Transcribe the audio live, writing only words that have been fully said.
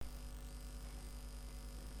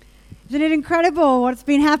Isn't it incredible what's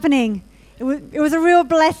been happening? It was a real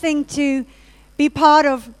blessing to be part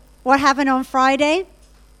of what happened on Friday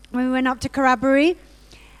when we went up to Karaburi.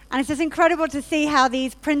 And it's just incredible to see how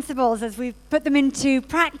these principles, as we put them into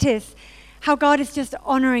practice, how God is just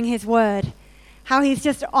honoring his word. How he's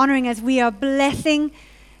just honoring as we were blessing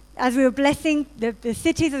the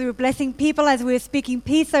cities, as we were blessing people, as we were speaking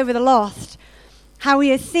peace over the lost, how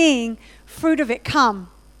we are seeing fruit of it come.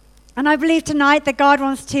 And I believe tonight that God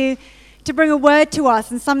wants to bring a word to us,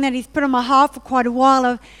 and something that he's put on my heart for quite a while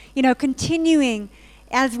of, continuing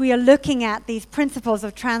as we are looking at these principles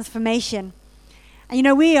of transformation.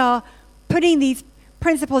 And we are putting these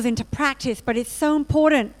principles into practice, but it's so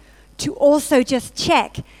important to also just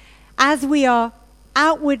check as we are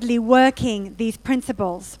outwardly working these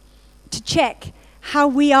principles, to check how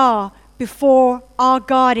we are before our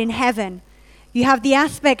God in heaven. You have the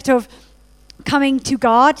aspect of coming to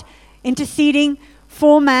God, interceding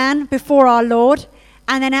for man before our Lord,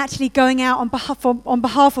 and then actually going out on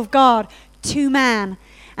behalf of God to man.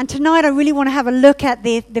 And tonight I really want to have a look at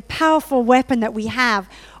the powerful weapon that we have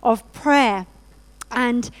of prayer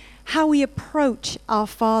and how we approach our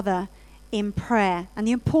Father in prayer and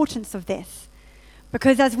the importance of this.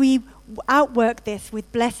 Because as we outwork this with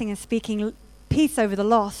blessing and speaking peace over the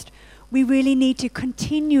lost, we really need to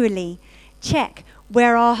continually check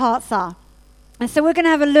where our hearts are. And so we're going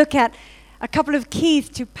to have a look at a couple of keys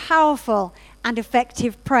to powerful and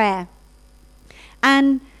effective prayer.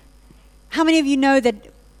 And how many of you know that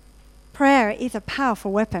prayer is a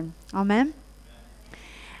powerful weapon? Amen?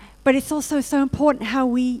 But it's also so important how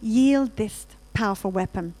we yield this powerful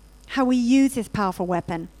weapon, how we use this powerful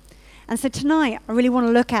weapon. And so tonight, I really want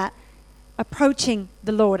to look at approaching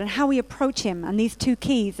the Lord and how we approach him, and these two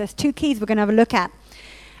keys. There's two keys we're going to have a look at.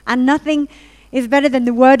 And nothing is better than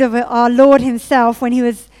the word of our Lord himself. When he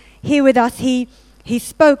was here with us, he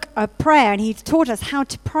spoke a prayer, and he's taught us how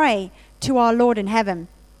to pray to our Lord in heaven.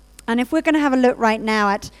 And if we're going to have a look right now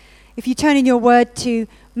at, if you turn in your word to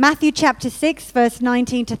Matthew chapter 6, verse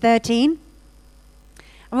 19 to 13, and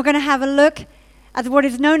we're going to have a look at what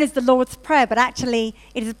is known as the Lord's Prayer, but actually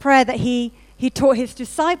it is a prayer that he taught his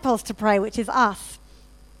disciples to pray, which is us.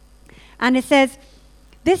 And it says,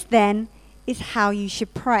 "This then is how you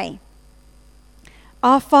should pray.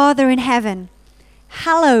 Our Father in heaven,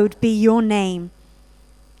 hallowed be your name.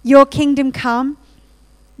 Your kingdom come,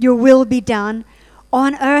 your will be done,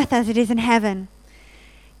 on earth as it is in heaven.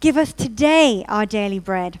 Give us today our daily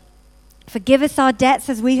bread. Forgive us our debts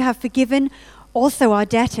as we have forgiven also our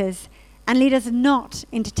debtors. And lead us not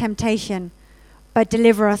into temptation, but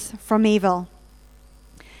deliver us from evil."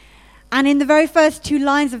 And in the very first two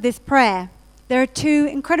lines of this prayer, there are two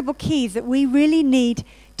incredible keys that we really need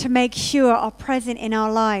to make sure are present in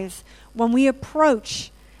our lives when we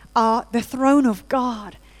approach the throne of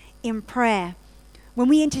God in prayer, when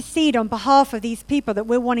we intercede on behalf of these people that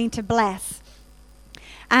we're wanting to bless.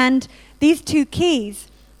 And these two keys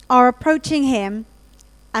are approaching him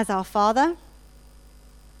as our Father,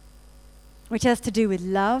 which has to do with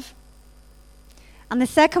love. And the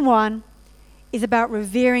second one is about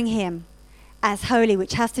revering him as holy,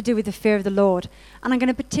 which has to do with the fear of the Lord. And I'm going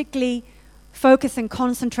to particularly focus and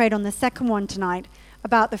concentrate on the second one tonight,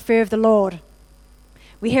 about the fear of the Lord.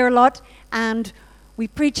 We hear a lot, and we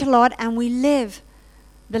preach a lot, and we live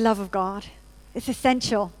the love of God. It's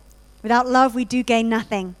essential. Without love, we do gain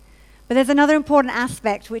nothing. But there's another important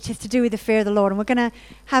aspect, which is to do with the fear of the Lord. And we're going to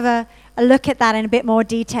have a look at that in a bit more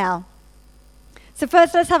detail. So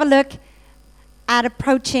first, let's have a look at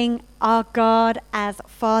approaching our God as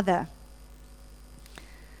Father.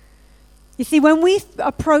 You see, when we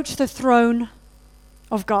approach the throne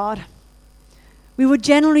of God, we would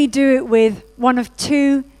generally do it with one of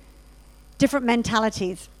two different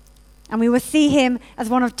mentalities. And we will see him as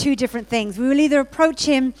one of two different things. We will either approach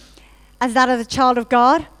him as that of a child of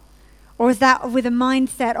God, or as that with a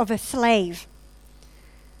mindset of a slave.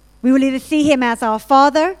 We will either see him as our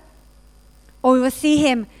Father, or we will see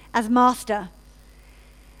him as master.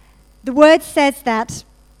 The word says that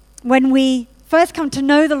when we first come to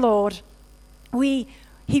know the Lord, we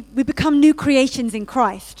become new creations in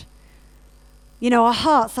Christ. Our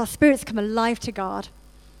hearts, our spirits come alive to God.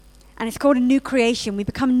 And it's called a new creation. We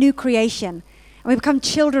become new creation. And we become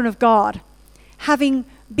children of God, having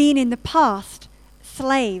been in the past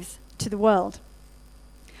slaves to the world.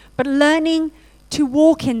 But learning to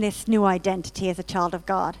walk in this new identity as a child of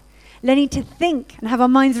God, learning to think and have our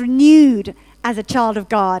minds renewed as a child of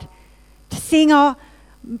God, to seeing our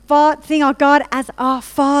God as our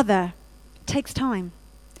Father, takes time.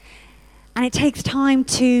 And it takes time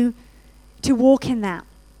to walk in that.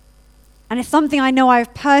 And it's something I know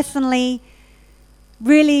I've personally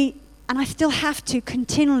really and I still have to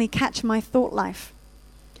continually catch my thought life.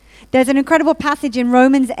 There's an incredible passage in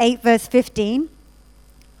Romans 8, verse 15,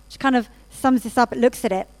 which kind of sums this up. It looks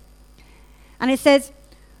at it. And it says,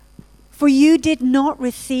 "For you did not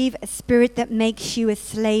receive a spirit that makes you a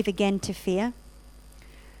slave again to fear,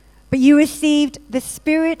 but you received the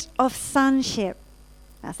spirit of sonship,"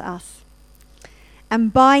 that's us,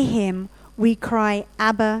 "and by him we cry,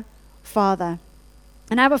 Abba, Father."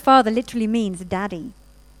 And Abba, Father literally means daddy.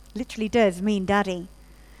 Literally does mean daddy.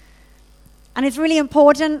 And it's really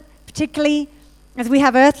important, particularly as we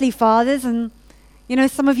have earthly fathers, and you know,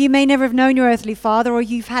 some of you may never have known your earthly father, or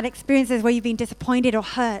you've had experiences where you've been disappointed or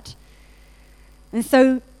hurt. And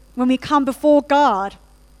so when we come before God,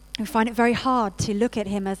 we find it very hard to look at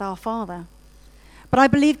him as our Father. But I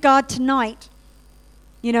believe God tonight,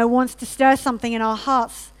 you know, wants to stir something in our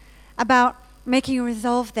hearts about making a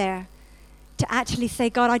resolve there to actually say,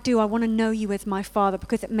 God, I want to know you as my Father,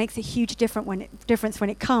 because it makes a huge difference when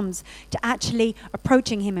it comes to actually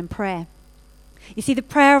approaching him in prayer. You see, the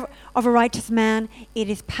prayer of a righteous man, it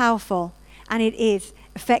is powerful and it is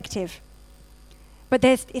effective. But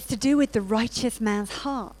it's to do with the righteous man's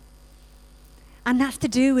heart. And that's to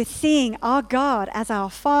do with seeing our God as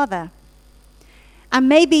our Father. And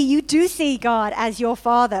maybe you do see God as your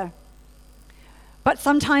Father. But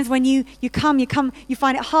sometimes when you find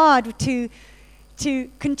it hard to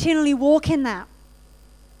continually walk in that.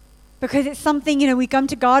 Because it's something, you know, we come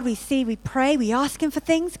to God, we pray, we ask him for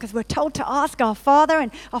things because we're told to ask our Father,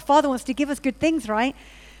 and our Father wants to give us good things, right?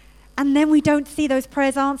 And then we don't see those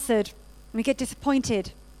prayers answered. And we get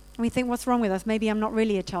disappointed. And we think, what's wrong with us? Maybe I'm not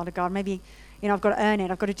really a child of God. Maybe, you know, I've got to earn it.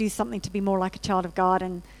 I've got to do something to be more like a child of God.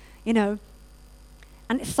 And, you know,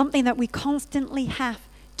 and it's something that we constantly have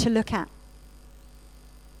to look at.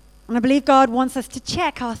 And I believe God wants us to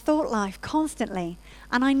check our thought life constantly.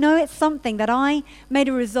 And I know it's something that I made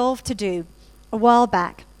a resolve to do a while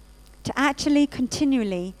back, to actually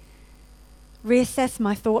continually reassess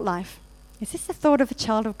my thought life. Is this the thought of a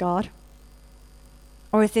child of God?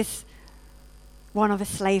 Or is this one of a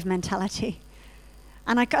slave mentality?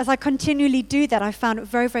 And as I continually do that, I found it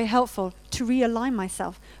very, very helpful to realign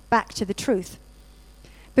myself back to the truth.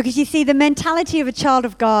 Because you see, the mentality of a child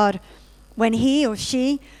of God, when he or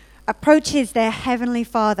she approaches their heavenly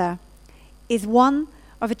Father, is one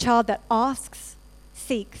of a child that asks,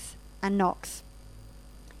 seeks, and knocks.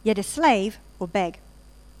 Yet a slave will beg.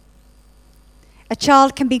 A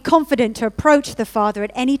child can be confident to approach the Father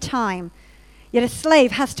at any time, yet a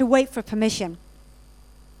slave has to wait for permission.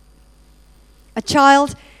 A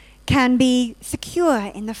child can be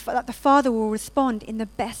secure in that the Father will respond in the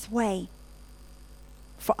best way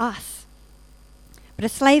for us. But a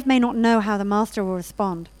slave may not know how the Master will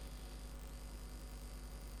respond.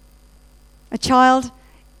 A child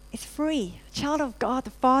is free. A child of God,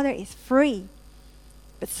 the Father, is free.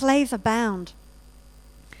 But slaves are bound.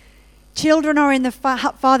 Children are in the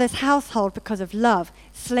Father's household because of love.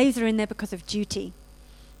 Slaves are in there because of duty.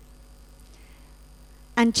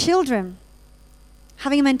 And children,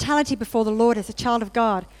 having a mentality before the Lord as a child of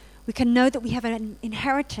God, we can know that we have an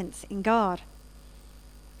inheritance in God.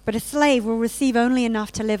 But a slave will receive only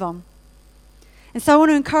enough to live on. And so I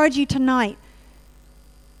want to encourage you tonight,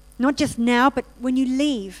 not just now, but when you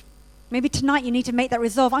leave. Maybe tonight you need to make that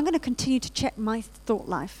resolve. I'm going to continue to check my thought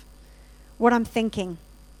life, what I'm thinking,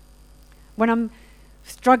 when I'm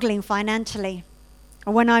struggling financially,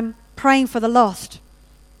 or when I'm praying for the lost.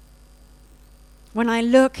 When I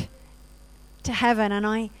look to heaven and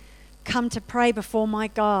I come to pray before my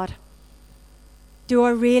God, do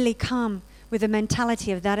I really come with the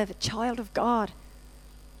mentality of that of a child of God?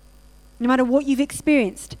 No matter what you've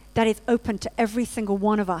experienced, that is open to every single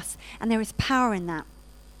one of us. And there is power in that.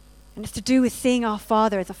 And it's to do with seeing our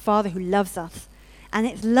Father as a Father who loves us. And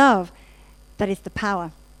it's love that is the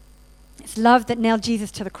power. It's love that nailed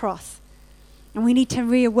Jesus to the cross. And we need to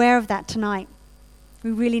be aware of that tonight.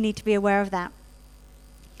 We really need to be aware of that.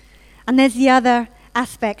 And there's the other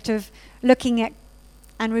aspect of looking at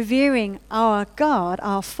and revering our God,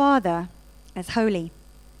 our Father, as holy.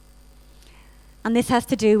 And this has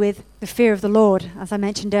to do with the fear of the Lord, as I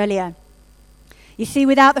mentioned earlier. You see,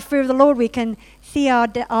 without the fear of the Lord, we can see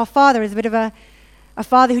our Father as a bit of a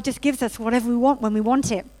Father who just gives us whatever we want when we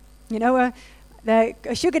want it. You know,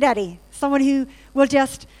 a sugar daddy, someone who will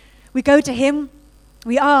just, we go to him,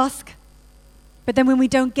 we ask, but then when we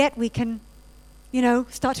don't get, we can, you know,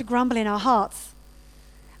 start to grumble in our hearts.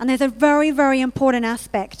 And there's a very, very important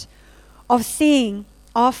aspect of seeing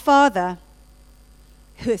our Father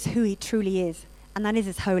who is who he truly is, and that is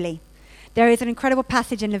as holy. There is an incredible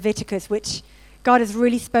passage in Leviticus which God has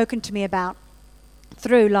really spoken to me about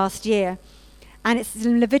through last year, And it's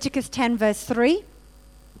in Leviticus 10, verse 3.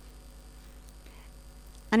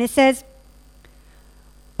 And it says,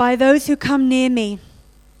 by those who come near me,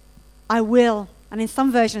 I will, and in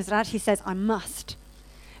some versions it actually says, I must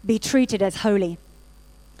be treated as holy.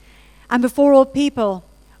 And before all people,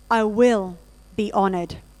 I will be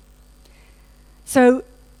honored. So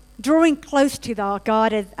drawing close to our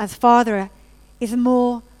God as Father is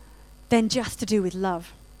more than just to do with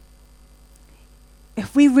love.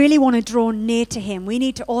 If we really want to draw near to him, we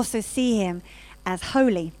need to also see him as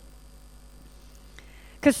holy.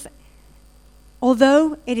 Because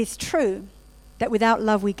although it is true that without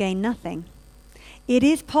love we gain nothing, it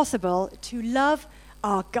is possible to love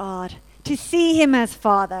our God, to see him as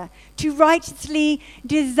Father, to righteously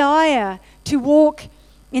desire to walk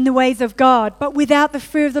in the ways of God, but without the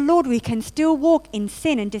fear of the Lord, we can still walk in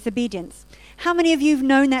sin and disobedience. How many of you have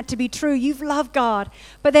known that to be true? You've loved God,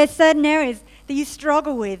 but there's certain areas that you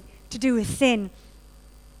struggle with to do with sin,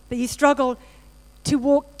 that you struggle to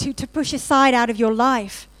walk, to push aside out of your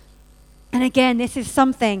life. And again, this is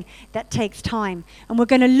something that takes time. And we're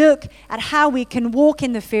going to look at how we can walk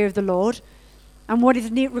in the fear of the Lord and what is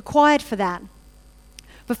required for that.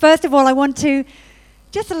 But first of all, I want to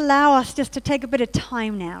just allow us just to take a bit of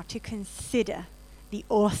time now to consider the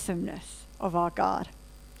awesomeness of our God.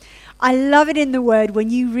 I love it in the Word when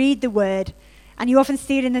you read the Word, and you often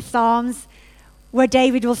see it in the Psalms where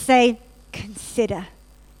David will say, consider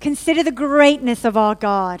the greatness of our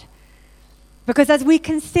God. Because as we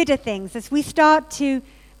consider things, as we start to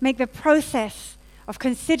make the process of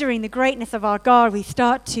considering the greatness of our God, we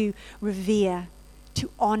start to revere,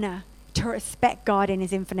 to honor, to respect God in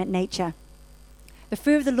his infinite nature. The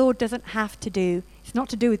fear of the Lord doesn't have to do, it's not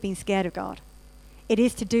to do with being scared of God. It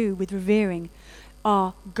is to do with revering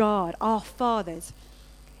our God, our Father's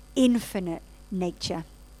infinite nature.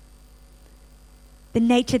 The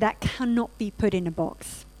nature that cannot be put in a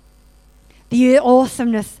box. The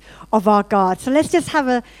awesomeness of our God. So let's just have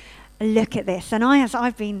a look at this. And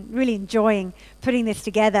I've been really enjoying putting this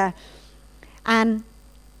together. And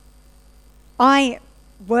I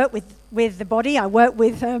work with the body. I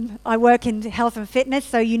work in health and fitness.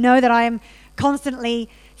 So you know that I am constantly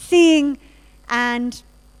seeing and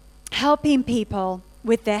helping people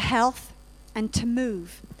with their health and to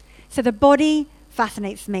move. So the body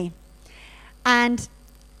fascinates me. And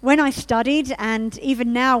when I studied, and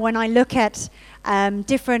even now when I look at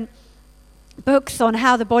different books on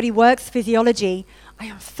how the body works, physiology, I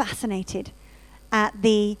am fascinated at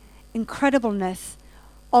the incredibleness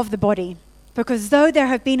of the body. Because though there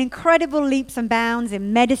have been incredible leaps and bounds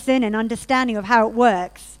in medicine and understanding of how it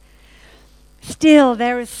works, still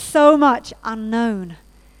there is so much unknown.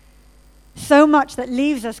 So much that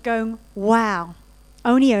leaves us going, wow,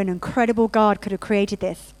 only an incredible God could have created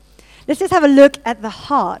this. Let's just have a look at the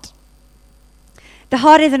heart. The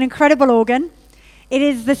heart is an incredible organ. It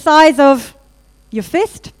is the size of your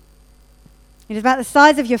fist. It is about the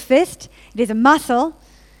size of your fist. It is a muscle.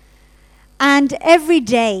 And every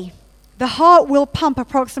day, the heart will pump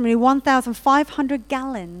approximately 1,500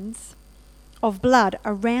 gallons of blood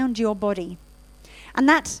around your body. And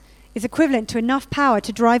that is equivalent to enough power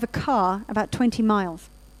to drive a car about 20 miles.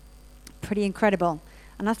 Pretty incredible.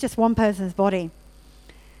 And that's just one person's body.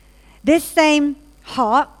 This same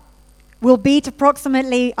heart will beat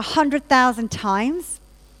approximately 100,000 times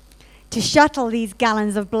to shuttle these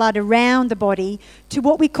gallons of blood around the body to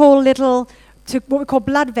what we call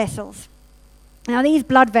blood vessels. Now these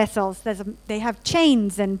blood vessels, they have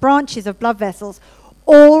chains and branches of blood vessels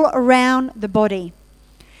all around the body.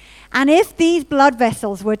 And if these blood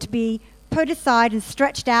vessels were to be put aside and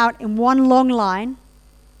stretched out in one long line,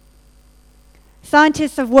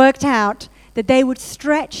 scientists have worked out that they would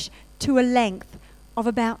stretch to a length of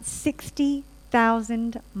about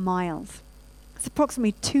 60,000 miles. It's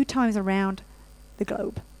approximately 2 times around the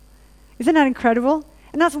globe. Isn't that incredible?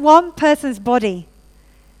 And that's one person's body.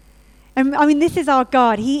 And I mean, this is our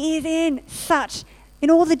God. He is in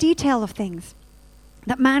all the detail of things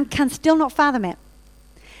that man can still not fathom it.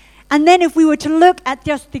 And then if we were to look at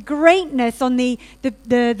just the greatness on the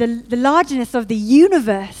largeness of the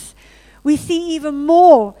universe, we see even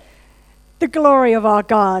more the glory of our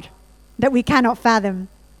God that we cannot fathom.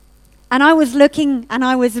 And I was looking and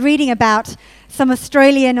I was reading about some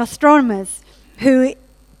Australian astronomers who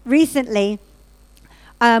recently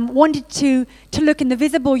wanted to look in the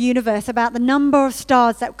visible universe about the number of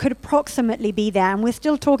stars that could approximately be there. And we're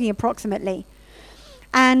still talking approximately.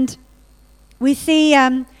 And we see,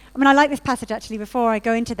 I like this passage actually before I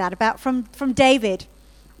go into that, about from David,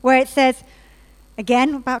 where it says,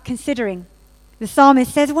 again, about considering. The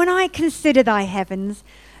psalmist says, when I consider thy heavens,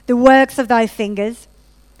 the works of thy fingers,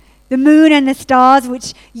 the moon and the stars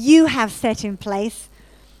which you have set in place.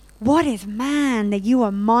 What is man that you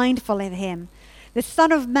are mindful of him? The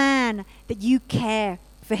Son of Man that you care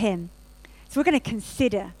for him. So we're going to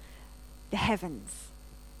consider the heavens,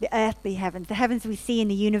 the earthly heavens, the heavens we see in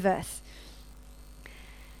the universe.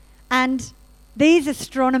 And these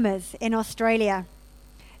astronomers in Australia,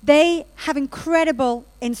 they have incredible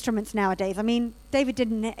instruments nowadays. I mean, David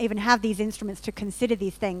didn't even have these instruments to consider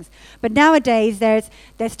these things. But nowadays, there's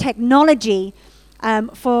technology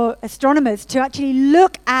for astronomers to actually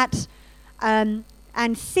look at and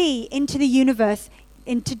see into the universe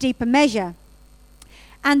into deeper measure.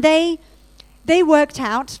 And they worked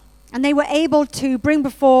out, and they were able to bring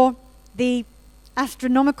before the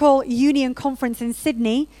Astronomical Union Conference in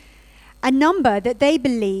Sydney a number that they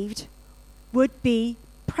believed would be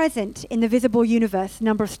present in the visible universe,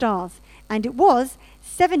 number of stars. And it was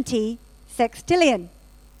 70 sextillion,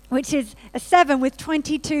 which is a 7 with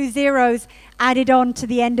 22 zeros added on to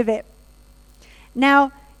the end of it.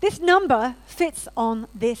 Now, this number fits on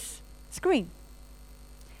this screen.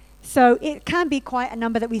 So it can be quite a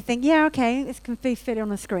number that we think, yeah, okay, this can be fit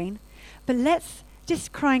on a screen. But let's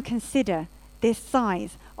just try and consider this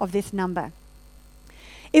size of this number.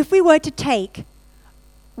 If we were to take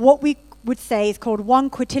what we would say is called 1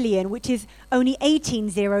 quintillion, which is only 18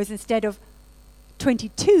 zeros instead of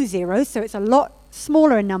 22 zeros, so it's a lot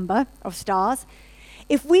smaller a number of stars.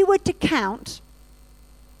 If we were to count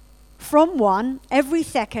from 1 every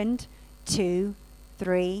second, 2,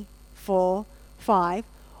 3, 4, 5,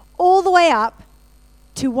 all the way up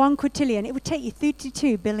to 1 quintillion, it would take you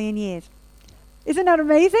 32 billion years. Isn't that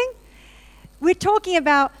amazing? We're talking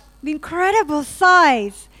about the incredible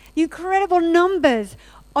size, the incredible numbers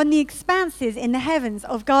on the expanses in the heavens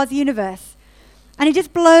of God's universe. And it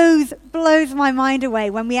just blows my mind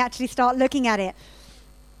away when we actually start looking at it.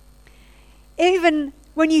 Even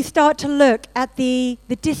when you start to look at the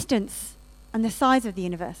distance and the size of the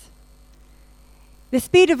universe. The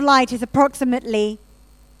speed of light is approximately,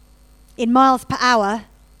 in miles per hour,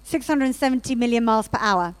 670 million miles per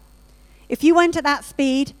hour. If you went at that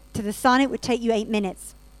speed to the sun, it would take you 8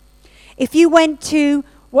 minutes. If you went to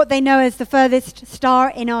what they know as the furthest star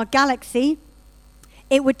in our galaxy,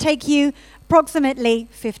 it would take you approximately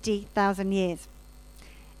 50,000 years.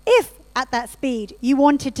 If, at that speed, you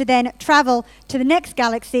wanted to then travel to the next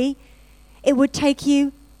galaxy, it would take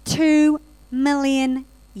you 2 million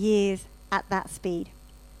years at that speed.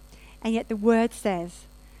 And yet the word says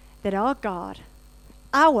that our God,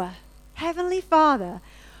 our Heavenly Father,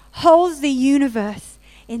 holds the universe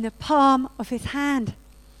in the palm of his hand.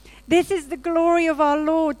 This is the glory of our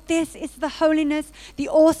Lord. This is the holiness, the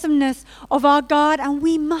awesomeness of our God. And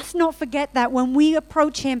we must not forget that when we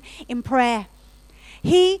approach him in prayer.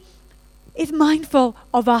 He is mindful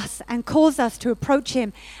of us and calls us to approach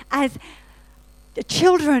him as the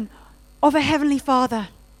children of a Heavenly Father.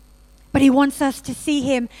 But he wants us to see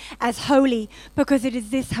him as holy, because it is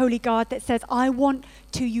this holy God that says, I want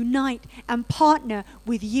to unite and partner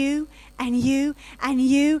with you and you and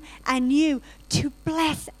you and you to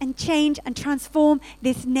bless and change and transform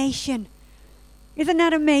this nation. Isn't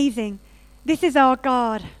that amazing? This is our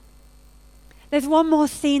God. There's one more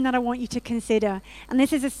scene that I want you to consider. And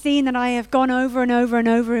this is a scene that I have gone over and over and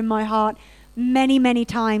over in my heart many, many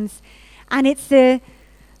times. And it's in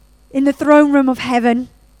the throne room of heaven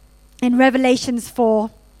in Revelations 4.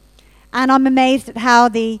 And I'm amazed at how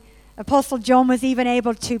the Apostle John was even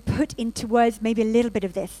able to put into words maybe a little bit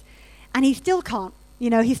of this. And he still can't.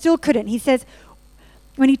 He still couldn't. He says,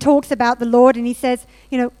 when he talks about the Lord, and he says,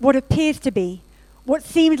 what appears to be, what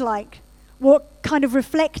seemed like, what kind of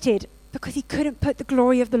reflected, because he couldn't put the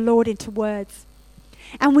glory of the Lord into words.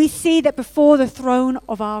 And we see that before the throne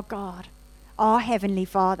of our God, our Heavenly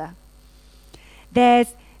Father,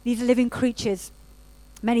 there's these living creatures.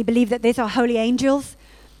 Many believe that these are holy angels.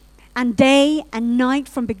 And day and night,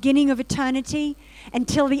 from beginning of eternity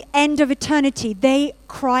until the end of eternity, they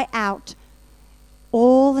cry out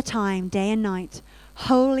all the time, day and night,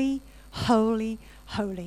 holy, holy, holy.